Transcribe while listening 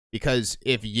Because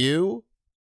if you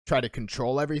try to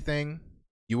control everything,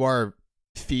 you are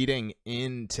feeding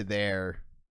into their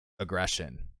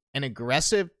aggression. An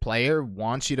aggressive player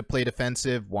wants you to play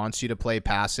defensive, wants you to play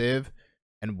passive,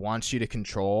 and wants you to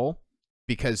control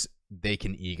because they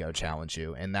can ego challenge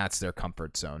you, and that's their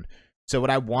comfort zone. So what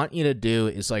I want you to do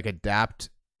is like adapt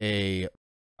a...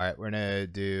 All right, we're going to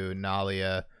do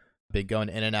Nalia. Been going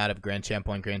in and out of Grand Champ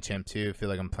 1, Grand Champ 2. Feel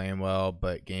like I'm playing well,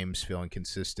 but games feel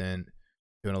inconsistent.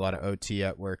 Doing a lot of OT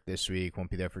at work this week. Won't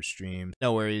be there for streams.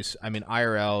 No worries. I mean,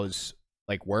 IRL is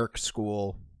like work,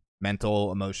 school,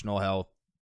 mental, emotional health,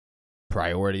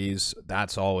 priorities.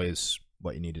 That's always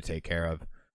what you need to take care of.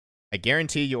 I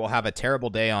guarantee you will have a terrible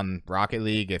day on Rocket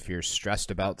League if you're stressed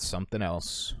about something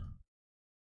else.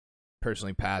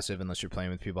 Personally passive unless you're playing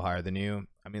with people higher than you.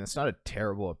 I mean, that's not a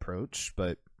terrible approach,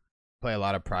 but play a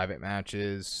lot of private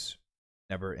matches.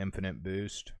 Never infinite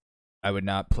boost. I would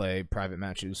not play private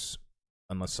matches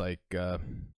unless like I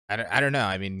don't know.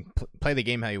 I mean, play the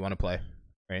game how you want to play,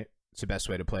 right? It's the best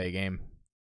way to play a game.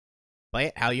 Play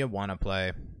it how you want to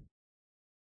play.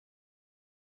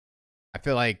 I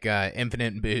feel like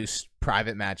infinite boost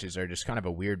private matches are just kind of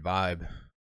a weird vibe.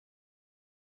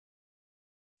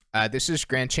 This is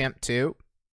Grand Champ 2.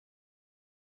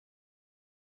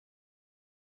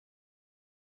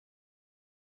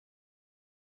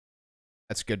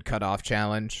 That's a good cutoff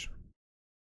challenge.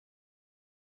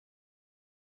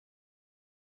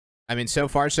 I mean, so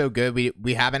far so good.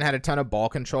 We haven't had a ton of ball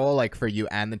control like for you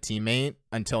and the teammate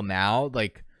until now.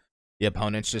 Like the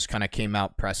opponents just kind of came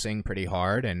out pressing pretty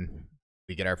hard and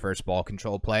we get our first ball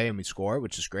control play and we score,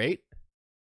 which is great.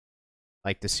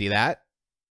 Like to see that.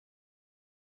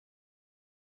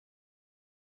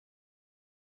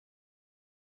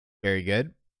 Very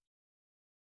good.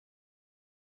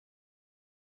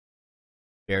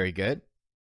 Very good.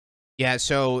 Yeah,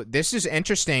 so this is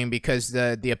interesting because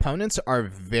the opponents are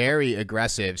very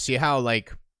aggressive. See how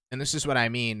like, and this is what I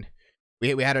mean. We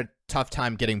had a tough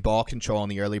time getting ball control in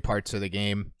the early parts of the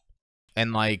game.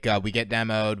 And like we get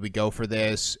demoed, we go for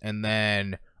this, and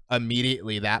then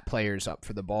immediately that player's up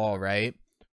for the ball, right?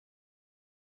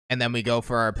 And then we go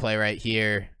for our play right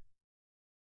here.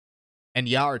 And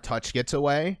yeah, our touch gets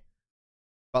away.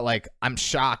 But like, I'm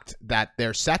shocked that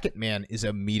their second man is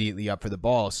immediately up for the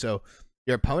ball. So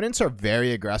your opponents are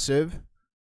very aggressive.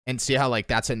 And see how like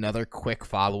that's another quick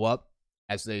follow-up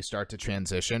as they start to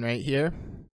transition right here.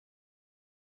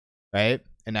 Right?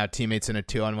 And now teammates in a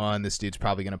 2-on-1. This dude's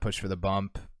probably going to push for the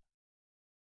bump.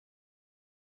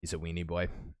 He's a weenie boy.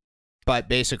 But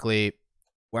basically,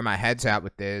 where my head's at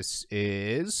with this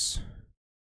is...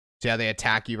 See how they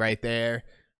attack you right there?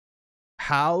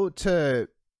 How to...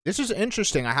 This is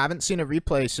interesting. I haven't seen a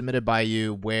replay submitted by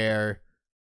you where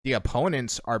the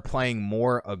opponents are playing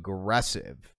more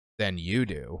aggressive than you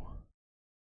do.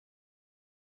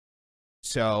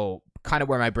 So kind of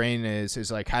where my brain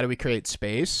is like, how do we create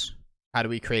space? How do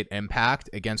we create impact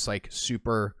against like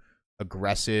super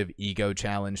aggressive ego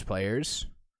challenge players?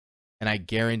 And I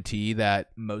guarantee that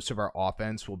most of our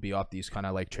offense will be off these kind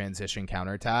of like transition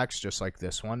counterattacks, just like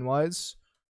this one was.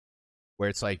 Where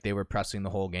it's like they were pressing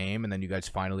the whole game and then you guys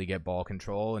finally get ball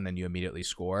control and then you immediately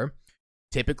score.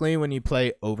 Typically, when you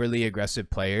play overly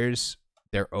aggressive players,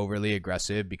 they're overly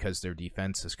aggressive because their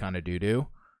defense is kind of doo-doo.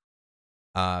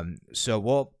 So,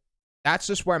 well, that's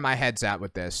just where my head's at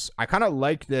with this. I kind of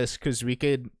like this because we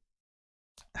could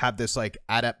have this like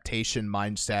adaptation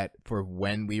mindset for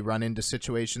when we run into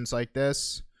situations like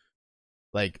this.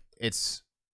 Like, it's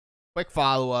quick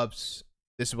follow-ups.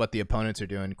 This is what the opponents are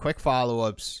doing. Quick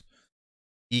follow-ups.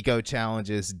 Ego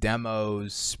challenges,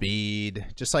 demos, speed,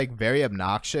 just like very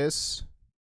obnoxious,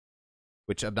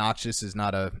 which obnoxious is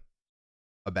not a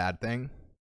bad thing.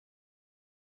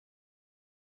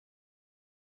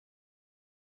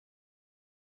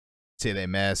 See, they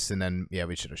miss, and then, yeah,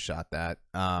 we should have shot that.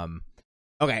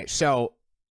 Okay, so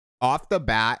off the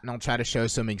bat, and I'll try to show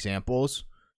some examples.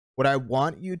 What I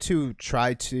want you to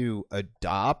try to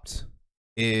adopt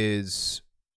is...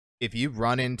 If you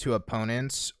run into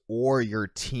opponents or your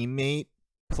teammate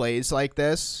plays like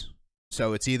this,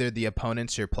 so it's either the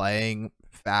opponents you're playing,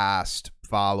 fast,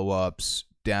 follow-ups,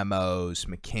 demos,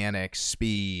 mechanics,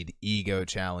 speed, ego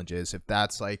challenges, if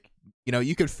that's like, you know,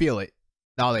 you could feel it.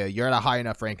 Nalia, you're at a high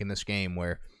enough rank in this game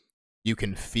where you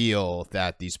can feel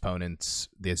that these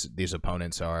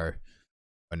opponents are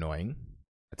annoying.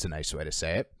 That's a nice way to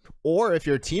say it. Or if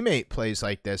your teammate plays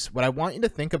like this, what I want you to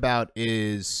think about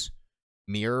is...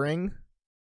 mirroring.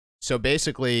 So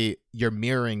basically you're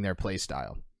mirroring their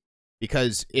playstyle,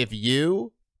 because if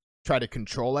you try to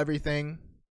control everything,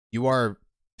 you are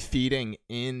feeding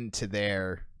into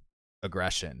their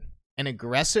aggression. An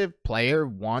aggressive player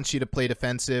wants you to play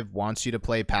defensive, wants you to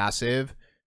play passive,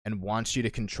 and wants you to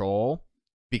control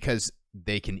because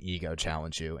they can ego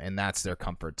challenge you, and that's their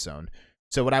comfort zone.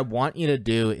 So what I want you to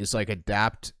do is like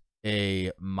adapt a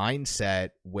mindset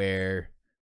where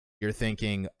you're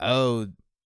thinking, oh,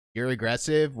 you're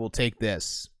aggressive, we'll take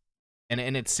this. And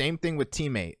it's same thing with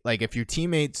teammate. Like if your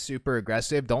teammate's super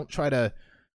aggressive, don't try to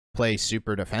play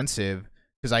super defensive,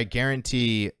 because I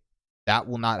guarantee that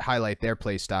will not highlight their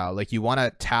play style. Like you want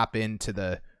to tap into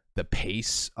the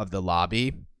pace of the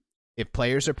lobby. If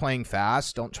players are playing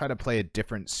fast, don't try to play a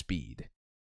different speed.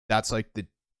 That's like the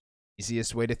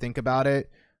easiest way to think about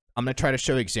it. I'm going to try to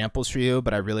show examples for you,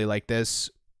 but I really like this.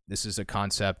 This is a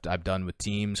concept I've done with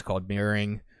teams called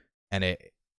mirroring, and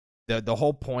the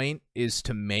whole point is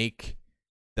to make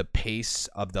the pace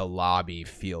of the lobby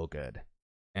feel good.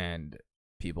 And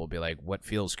people will be like, what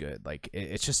feels good? Like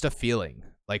it's just a feeling,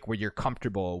 like where you're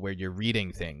comfortable, where you're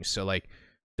reading things. So like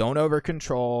don't over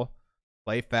control,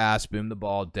 play fast, boom the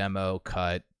ball, demo,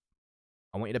 cut.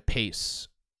 I want you to pace,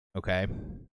 okay?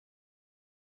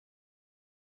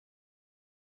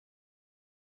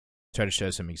 Try to show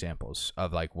some examples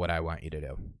of like what I want you to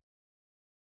do.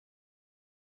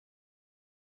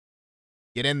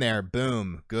 Get in there,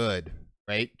 boom, good,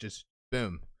 right? Just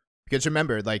boom. Because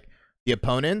remember, like the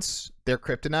opponents, their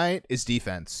kryptonite is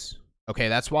defense. Okay,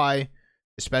 that's why,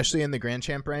 especially in the Grand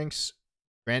Champ ranks,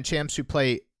 Grand Champs who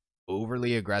play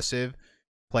overly aggressive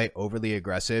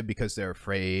because they're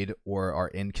afraid or are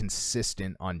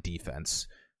inconsistent on defense.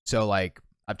 So like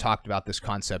I've talked about this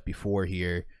concept before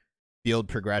here, field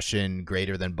progression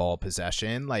greater than ball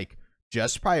possession. Like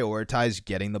just prioritize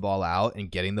getting the ball out and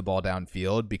getting the ball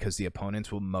downfield, because the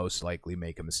opponents will most likely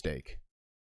make a mistake.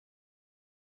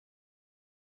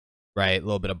 Right? A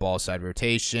little bit of ball side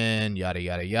rotation, yada,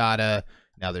 yada, yada.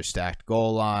 Now they're stacked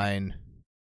goal line.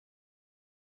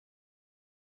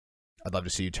 I'd love to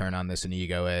see you turn on this and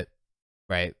ego it.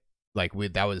 Right? Like we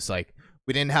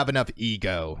didn't have enough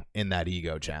ego in that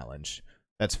ego challenge.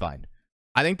 That's fine.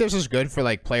 I think this is good for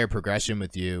like player progression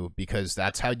with you, because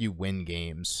that's how you win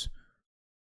games.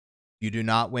 You do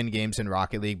not win games in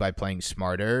Rocket League by playing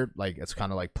smarter. Like it's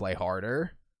kind of like play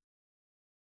harder.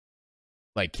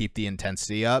 Like keep the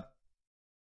intensity up.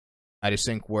 I just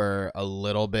think we're a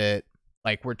little bit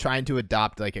like we're trying to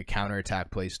adopt like a counterattack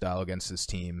play style against this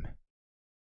team,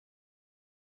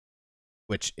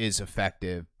 which is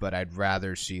effective, but I'd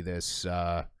rather see this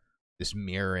this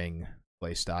mirroring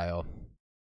play style.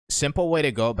 Simple way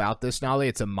to go about this, Nolly,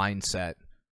 it's a mindset.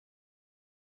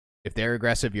 If they're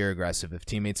aggressive, you're aggressive. If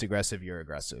teammates aggressive, you're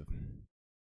aggressive.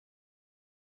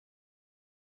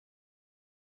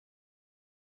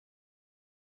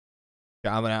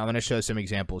 I'm gonna show some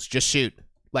examples. Just shoot.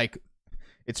 Like,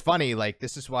 it's funny. Like,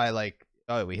 this is why. Like,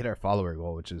 oh, we hit our follower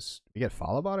goal, which is we get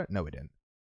follow about it. No, we didn't.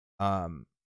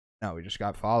 No, we just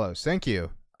got follows. Thank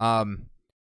you.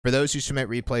 For those who submit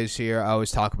replays here, I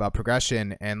always talk about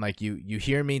progression, and like you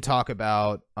hear me talk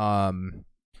about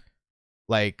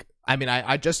like. I mean,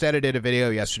 I just edited a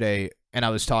video yesterday, and I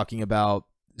was talking about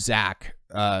Zach,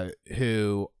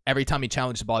 who every time he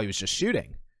challenged the ball, he was just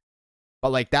shooting.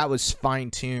 But, like, that was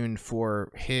fine-tuned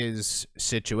for his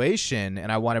situation,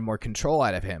 and I wanted more control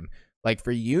out of him. Like,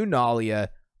 for you, Nalia,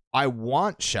 I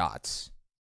want shots.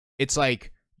 It's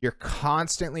like you're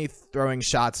constantly throwing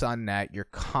shots on net. You're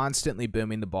constantly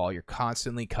booming the ball. You're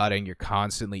constantly cutting. You're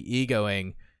constantly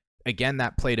egoing. Again,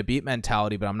 that play-to-beat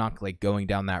mentality, but I'm not, like, going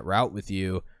down that route with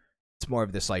you. It's more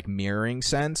of this like mirroring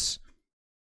sense.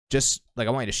 Just like I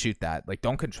want you to shoot that. Like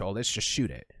don't control this, just shoot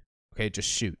it. Okay, just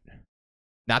shoot.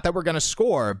 Not that we're gonna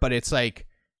score, but it's like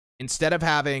instead of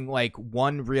having like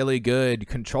one really good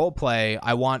control play,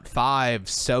 I want 5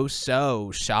 so-so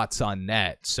shots on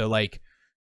net. So like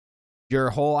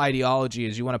your whole ideology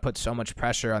is you want to put so much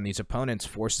pressure on these opponents,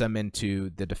 force them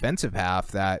into the defensive half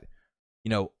that,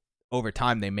 you know, over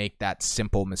time they make that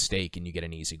simple mistake and you get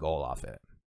an easy goal off it.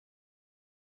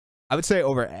 I would say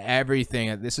over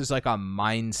everything, this is like a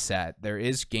mindset. There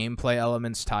is gameplay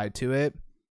elements tied to it.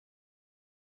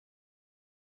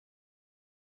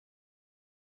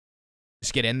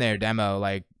 Just get in there, demo.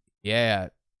 Like, yeah.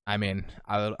 I mean,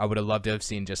 I would have loved to have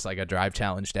seen just like a drive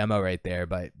challenge demo right there,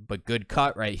 but good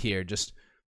cut right here. Just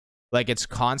like it's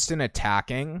constant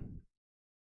attacking.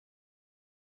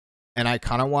 And I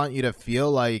kind of want you to feel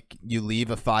like you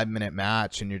leave a 5-minute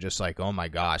match and you're just like, oh my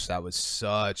gosh, that was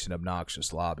such an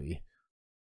obnoxious lobby.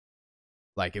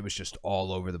 Like it was just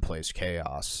all over the place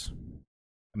chaos.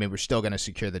 I mean, we're still going to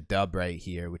secure the dub right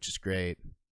here, which is great.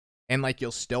 And like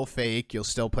you'll still fake, you'll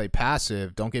still play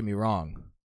passive, don't get me wrong.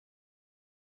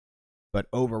 But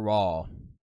overall,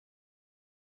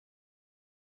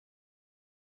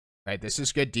 Right, this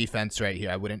is good defense right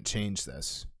here. I wouldn't change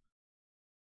this.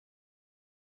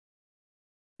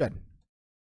 Good.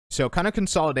 So kind of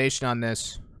consolidation on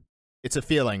this. It's a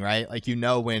feeling, right? Like, you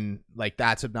know when, like,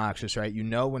 that's obnoxious, right? You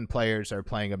know when players are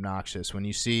playing obnoxious. When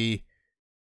you see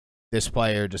this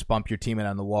player just bump your teammate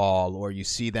on the wall, or you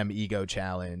see them ego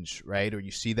challenge, right? Or you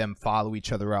see them follow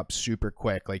each other up super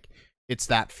quick. Like, it's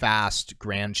that fast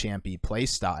grand champy play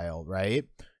style, right?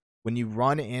 When you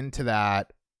run into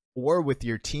that, or with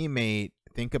your teammate,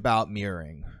 think about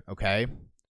mirroring, okay?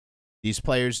 These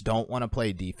players don't want to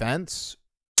play defense,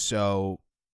 so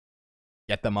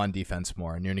get them on defense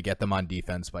more. And you're going to get them on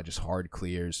defense by just hard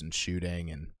clears and shooting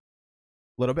and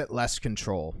a little bit less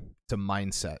control. It's a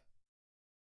mindset.